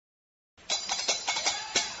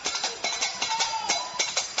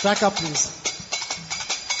Track up, please.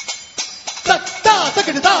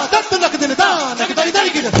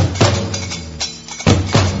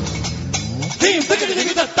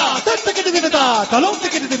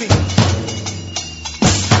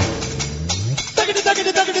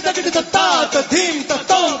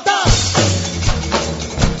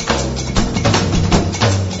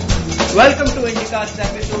 Welcome to IndieCast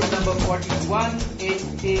episode number 41.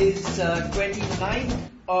 It is 29th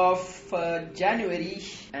of January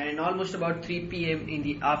and almost about 3 p.m. in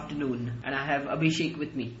the afternoon. And I have Abhishek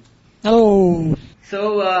with me. Hello.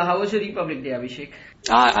 So, how was your Republic Day, Abhishek?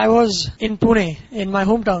 I was in Pune, in my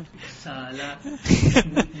hometown. Sala,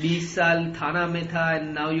 20 saal thana mein tha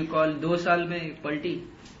and now you call 2 saal mein palti.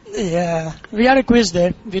 Yeah, we had a quiz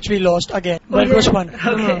there, which we lost again, but it was fun.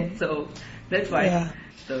 Okay, so that's fine. Yeah.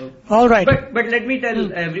 So, all right. But let me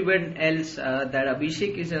tell everyone else that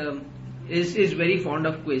Abhishek is very fond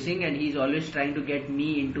of quizzing and he's always trying to get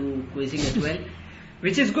me into quizzing as well,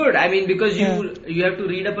 which is good. I mean, because you have to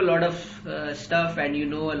read up a lot of stuff and you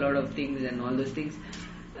know a lot of things and all those things.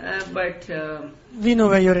 But we know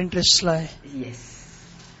where your interests lie. Yes.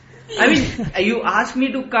 I mean, you ask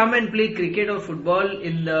me to come and play cricket or football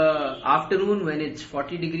in the afternoon when it's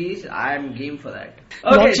 40 degrees. I am game for that.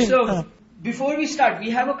 Okay, so before we start, we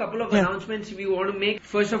have a couple of announcements we want to make.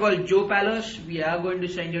 First of all, Joe Palos, we are going to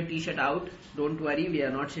send your t-shirt out. Don't worry, we are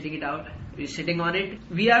not sitting it out. We're sitting on it.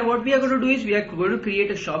 What we are going to do is we are going to create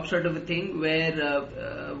a shop sort of a thing where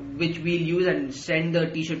which we'll use and send the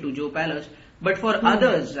t-shirt to Joe Palos. But for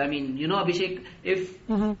others, I mean, you know, Abhishek, if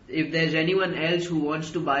there's anyone else who wants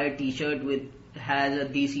to buy a t-shirt has a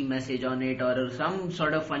DC message on it or some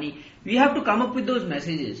sort of funny, we have to come up with those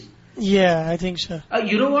messages. Yeah, I think so.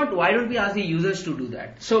 You know what? Why don't we ask the users to do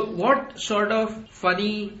that? So what sort of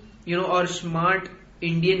funny, or smart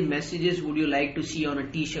Indian messages would you like to see on a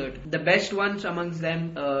t-shirt? The best ones amongst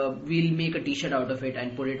them, we'll make a t-shirt out of it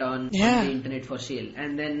and put it on the internet for sale.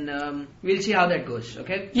 And then we'll see how that goes,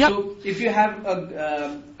 okay? Yep. So if you have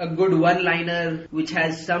a good one-liner which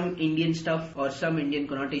has some Indian stuff or some Indian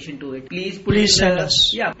connotation to it, please send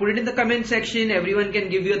us. Yeah, put it in the comment section. Everyone can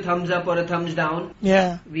give you a thumbs up or a thumbs down.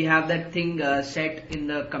 Yeah. We have that thing set in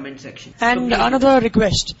the comment section. And another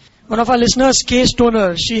request. One of our listeners, Kay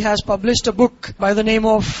Stoner, she has published a book by the name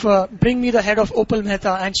of Bring Me the Head of Opal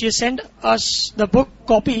Mehta, and she has sent us the book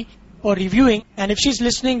copy for reviewing, and if she's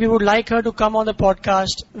listening, we would like her to come on the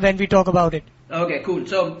podcast when we talk about it. Okay, cool.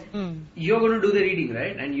 So, you're going to do the reading,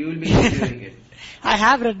 right? And you will be reviewing it. I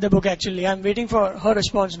have read the book actually. I'm waiting for her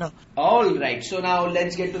response now. Alright, so now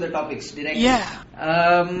let's get to the topics directly. Yeah.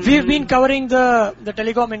 We've been covering the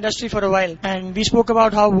telecom industry for a while, and we spoke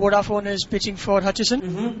about how Vodafone is pitching for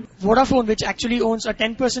Hutchison. Vodafone, which actually owns a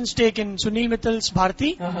 10% stake in Sunil Mittal's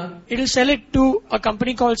Bharti, it'll sell it to a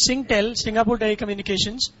company called Singtel, Singapore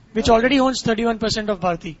Telecommunications, which already owns 31% of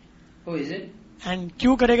Bharti. Oh, is it? And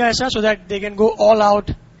kyun karega aisa? So that they can go all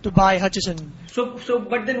out to buy Hutchison. So,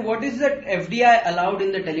 but then what is that FDI allowed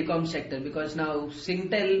in the telecom sector? Because now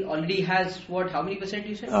Singtel already has how many percent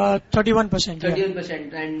you said? 31%.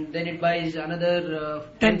 31%, and then it buys another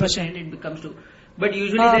 10%. It becomes to. But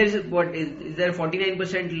usually there is there a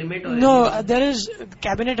 49% limit? Or no, there is.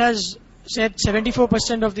 Cabinet has said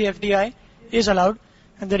 74% of the FDI is allowed,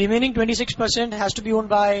 and the remaining 26% has to be owned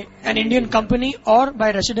by an Indian company or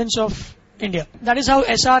by residents of India. That is how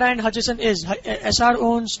SR and Hutchison is. SR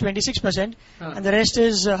owns 26% and the rest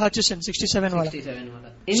is Hutchison, 67 wala. 67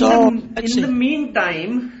 wala. In the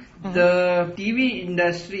meantime, the TV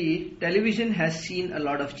industry, television has seen a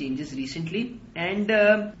lot of changes recently, and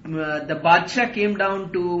the Badshah came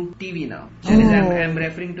down to TV now. I'm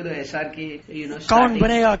referring to the SRK, Kaun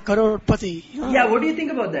banega crorepati. Yeah, what do you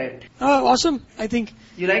think about that? Awesome, I think.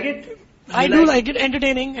 You like it? I do like it.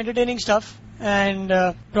 Entertaining stuff. And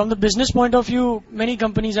from the business point of view, many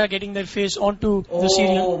companies are getting their face onto the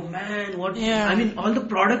serial. Oh man, I mean, all the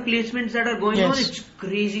product placements that are going on, it's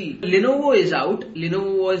crazy. Lenovo is out.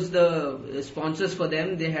 Lenovo was the sponsors for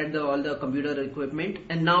them. They had all the computer equipment,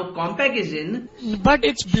 and now Compaq is in. But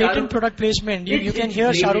it's blatant product placement. You can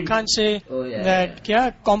hear Shah Rukh Khan say that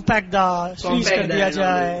Compaq da, freeze kar diya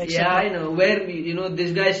jaye. Yeah, I know. Where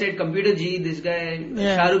this guy said computer G, this guy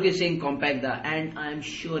Shah Rukh is saying Compaq da, and I'm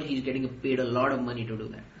sure he's getting paid a lot of money to do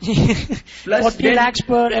that. Plus 40 lakhs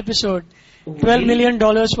per episode. $12 million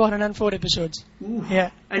for 104 episodes. Yeah.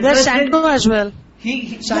 And there's Santro as well.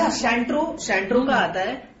 Santro का आता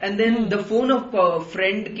है, and then the phone of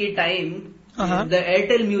friend के time, the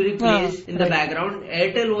Airtel music plays in the background.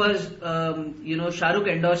 Airtel was, Shah Rukh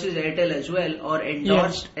endorses Airtel as well, or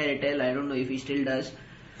endorsed Airtel. I don't know if he still does.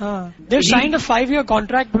 They've signed a 5-year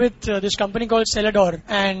contract with this company called Celador,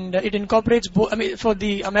 and it incorporates for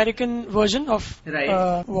the American version of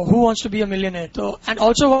Who Wants to Be a Millionaire. So, and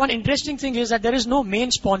also one interesting thing is that there is no main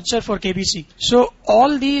sponsor for KBC. So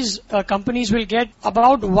all these companies will get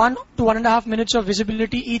about 1 to 1.5 minutes of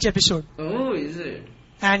visibility each episode. Oh, is it?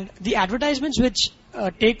 And the advertisements which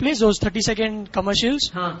take place, those 30-second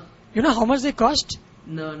commercials, you know how much they cost?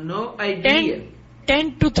 No idea.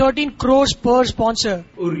 10 to 13 crores per sponsor.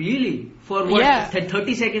 Oh, really? For what? Yeah.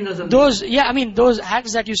 30 seconds or something? Those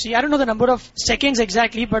ads that you see, I don't know the number of seconds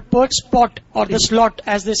exactly, but per spot or the slot,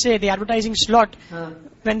 as they say, the advertising slot,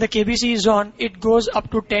 when the KBC is on, it goes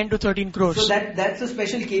up to 10 to 13 crores. So that's a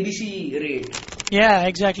special KBC rate. Yeah,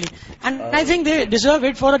 exactly. And I think they deserve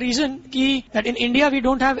it for a reason that in India we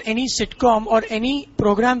don't have any sitcom or any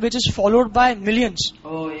program which is followed by millions.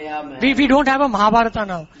 Oh, yeah, man. We don't have a Mahabharata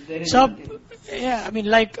now. Yeah, I mean,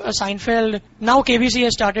 like Seinfeld. Now KBC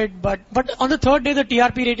has started, but on the third day the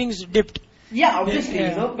TRP ratings dipped. Yeah, obviously,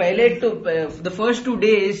 the first 2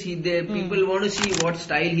 days, people want to see what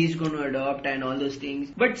style he's going to adopt and all those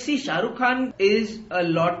things. But see, Shah Rukh Khan is a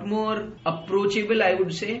lot more approachable, I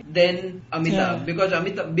would say, than Amitabh. Yeah. Because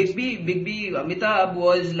Big B, Amitabh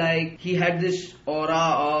was like, he had this aura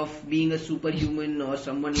of being a superhuman or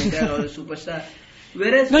someone like that or a superstar.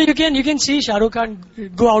 Whereas you can see Shah Rukh Khan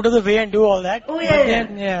go out of the way and do all that. Oh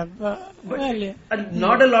yeah,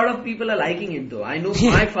 not a lot of people are liking it though. I know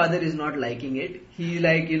my father is not liking it. He's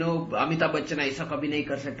like, Amitabh Bachchan aisa kabhi nahi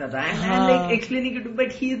kar sakta tha. And like explaining it,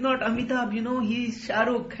 but he is not Amitabh. He's Shah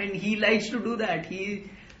Rukh and he likes to do that. He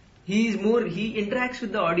interacts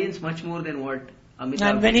with the audience much more than what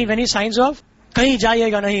Amitabh. And when he signs off, कहीं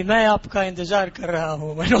जाइएगा नहीं, मैं आपका इंतजार कर रहा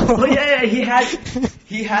हूँ. Oh yeah, he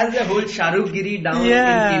has the whole Shahrukh Giri down in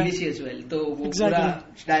KBC as well. तो वो पूरा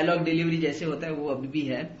dialogue delivery जैसे होता है वो अभी भी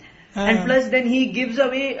है. And plus then he gives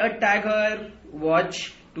away a Tag Heuer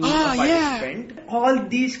watch to a participant. All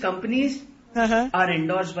these companies are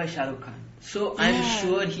endorsed by Shah Rukh Khan. So I'm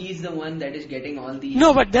sure he's the one that is getting all these.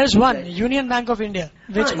 No, but there's one, Union Bank of India,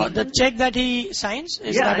 which the check that he signs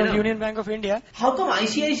is that of Union Bank of India. How come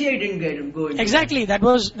ICICI didn't go into Exactly, that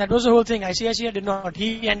was the whole thing. ICICI did not.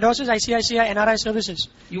 He endorses ICICI NRI services.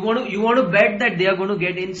 You want to bet that they are going to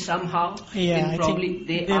get in somehow? Yeah, probably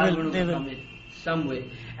they are going to come in some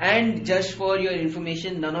way. And just for your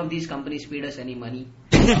information, none of these companies paid us any money.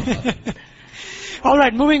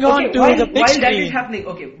 Alright, moving on to the big While that is happening,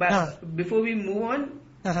 before we move on,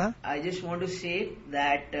 I just want to say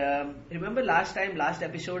that, remember last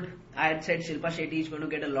episode, I had said Shilpa Shetty is going to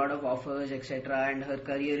get a lot of offers, etc. and her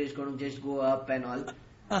career is going to just go up and all.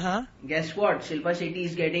 Guess what? Shilpa Shetty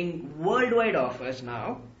is getting worldwide offers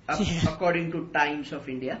now. According to Times of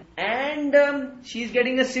India, and she's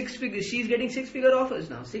getting 6 figure offers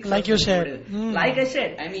now. Like you said, like I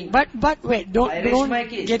said, I mean. But wait, don't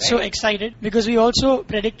get so excited, because we also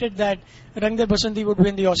predicted that Rang De Basanti would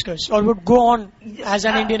win the Oscars or would go on as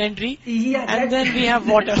an Indian entry, and then we have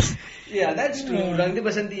Water. Yeah, that's true. Rang De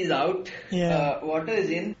Basanti is out. Water is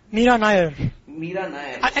in. Meera Nair.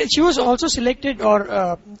 She was also selected,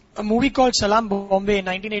 or a movie called Salaam Bombay in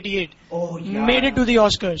 1988. Oh, yeah. Made it to the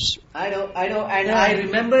Oscars. I know. And I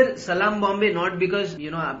remember Salaam Bombay not because,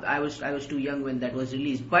 I was too young when that was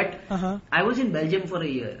released, but I was in Belgium for a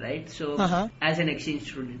year, right? So, as an exchange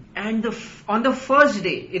student. And on the first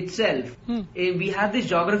day itself, we had this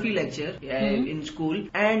geography lecture in school,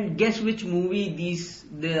 and guess which movie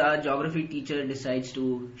our geography teacher decides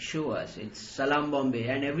to show us? It's Salaam Bombay,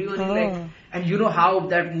 and everyone is like, and you know how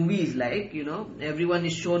that movie is like, everyone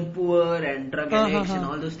is shown poor and drug addicts and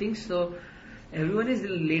all those things. So everyone is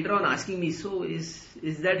later on asking me, so is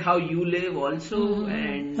that how you live also?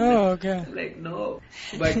 And like, no,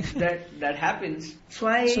 but that happens. So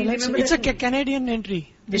it's a Canadian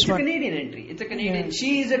entry. It's a Canadian entry. It's a Canadian. Yeah.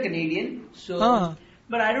 She is a Canadian. So.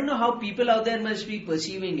 But I don't know how people out there must be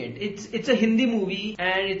perceiving it. It's a Hindi movie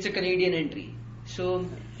and it's a Canadian entry. So,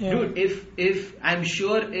 dude, if I'm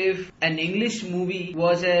sure if an English movie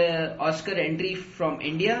was a Oscar entry from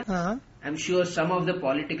India, I'm sure some of the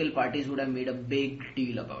political parties would have made a big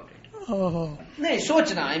deal about it. No,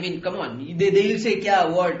 soch na. I mean, come on. They'll say, kya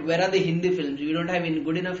award? Where are the Hindi films? We don't have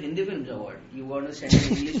good enough Hindi films award. You want to send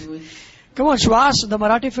an English movie? Come on, Shwas, the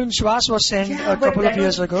Marathi film Shwas was sent a couple of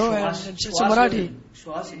years ago. It's a Marathi.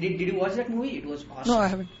 Shwas, did you watch that movie? It was awesome. No, I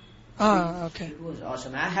haven't. Okay. It was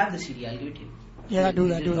awesome. I have the CD. I'll give it to you. Yeah, do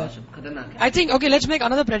that. Awesome. I think, let's make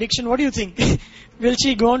another prediction. What do you think? Will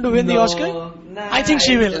she go on to win the Oscar? Nah, I think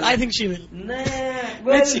she will. Nah,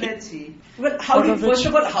 well, let's see. Well, first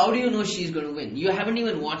of all, how do you know she's going to win? You haven't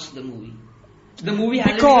even watched the movie. The movie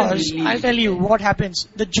hasn't been Because released. I'll tell you what happens.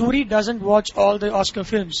 The jury doesn't watch all the Oscar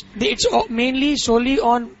films. It's mainly solely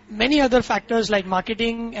on many other factors like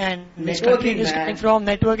marketing and which country it is coming from,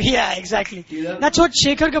 network. Yeah, exactly. That's what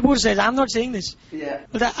Shekhar Kapoor says. I'm not saying this. Yeah.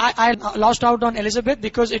 But I lost out on Elizabeth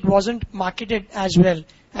because it wasn't marketed as well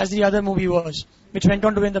as the other movie was, which went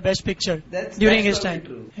on to win the Best Picture during his time.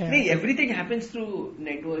 True. Yeah. Nee, everything happens through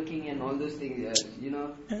networking and all those things.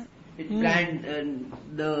 Yeah. It brand and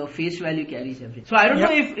the face value carries everything. So I don't know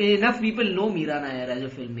if enough people know Meera Nair as a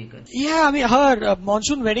filmmaker. Yeah, I mean, her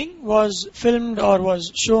Monsoon Wedding was filmed or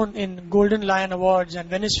was shown in Golden Lion Awards and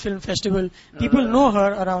Venice Film Festival. People know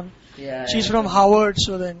her around. Yeah. She's from Howard,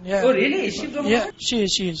 so then, yeah. Oh, really? Is she from Yeah, Howard? she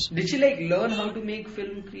is. Did she learn how to make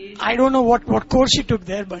film creation? I don't know what course she took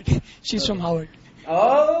there, but she's from Howard.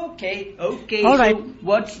 Okay. All right. So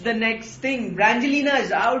what's the next thing? Brangelina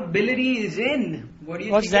is out, Billary is in. What do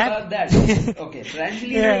you What's think that? about that? Okay,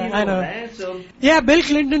 Brangelina, Yeah, I know. Right? So Yeah, Bill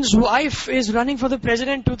Clinton's wife is running for the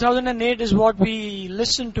president. 2008 is what we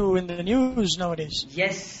listen to in the news nowadays.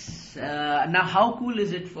 yes. Now, how cool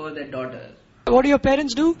is it for their daughter? What do your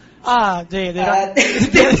parents do? They run. They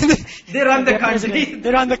run the They're country. president.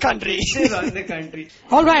 They run the country. They run the country.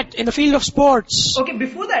 All right, in the field of sports. Okay,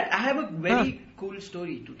 before that, I have a very cool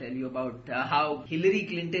story to tell you about how Hillary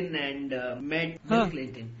Clinton and met Bill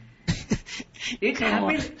Clinton. It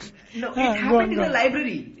happened. No, it happened in a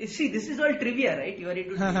library. See, this is all trivia, right? You are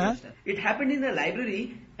into trivia stuff. It happened in a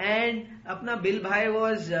library, and apna Bill Bhai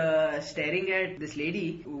was staring at this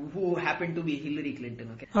lady who happened to be Hillary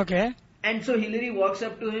Clinton. Okay. And so Hillary walks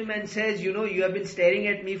up to him and says, you have been staring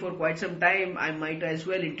at me for quite some time. I might as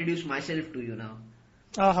well introduce myself to you now.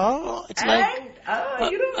 It's like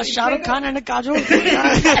a Shah Rukh Khan and a Kajol.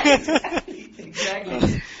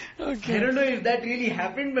 Exactly. Okay. I don't know if that really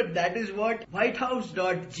happened, but that is what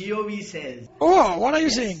WhiteHouse.gov says. Oh, what are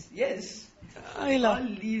you saying? Yes. I All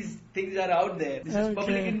love. these things are out there. This is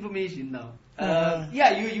public information now. Uh-huh.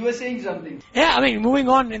 You were saying something. Yeah, I mean, moving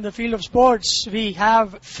on in the field of sports, we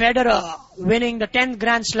have Federer winning the 10th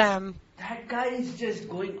Grand Slam. That guy is just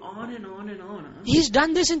going on and on and on. Huh? He's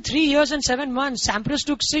done this in 3 years and 7 months. Sampras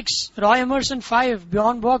took 6, Roy Emerson 5,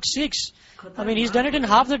 Bjorn Borg 6. I mean, he's done it in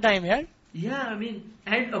half the time, yeah? Yeah, I mean,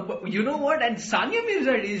 and you know what? And Sania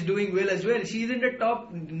Mirza is doing well as well. She's in the top,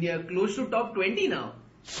 close to top 20 now.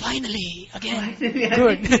 Finally, again. Finally,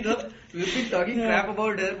 Good. We've been talking crap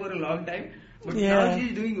about her for a long time, but now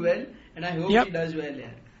she's doing well, and I hope she does well.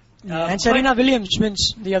 Yeah. And Serena Williams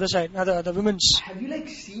wins the other side, the women's. Have you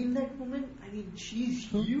seen that woman? I mean, she's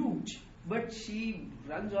huge, but she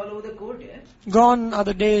runs all over the court. Yeah. Gone are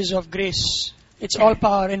the days of grace. It's all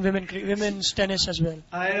power in women's tennis as well.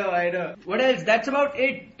 I know. What else? That's about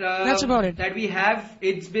it. That's about it. That we have.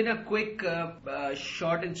 It's been a quick,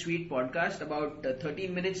 short and sweet podcast, about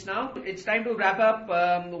 13 minutes now. It's time to wrap up.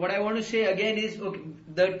 What I want to say again is,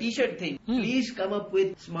 the t-shirt thing. Please come up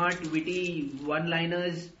with smart, witty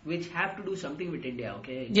one-liners which have to do something with India,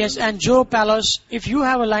 okay? Yes, and Joe Palos, if you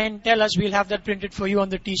have a line, tell us. We'll have that printed for you on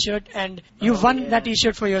the t-shirt. And you won that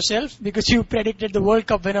t-shirt for yourself because you predicted the World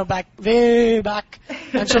Cup winner way back.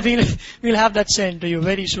 And so we'll have that sent to you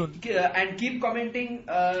very soon. And keep commenting.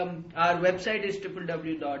 Our website is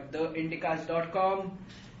www.theindicast.com.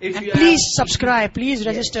 Please subscribe, please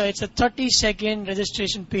register. It's a 30-second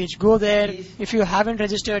registration page. Go there. Please. If you haven't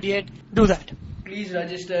registered yet, do that. Please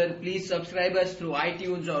register. Please subscribe us through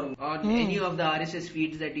iTunes or on any of the RSS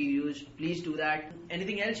feeds that you use. Please do that.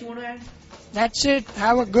 Anything else you want to add? That's it.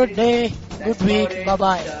 Have a good day, good week.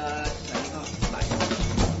 Bye-bye.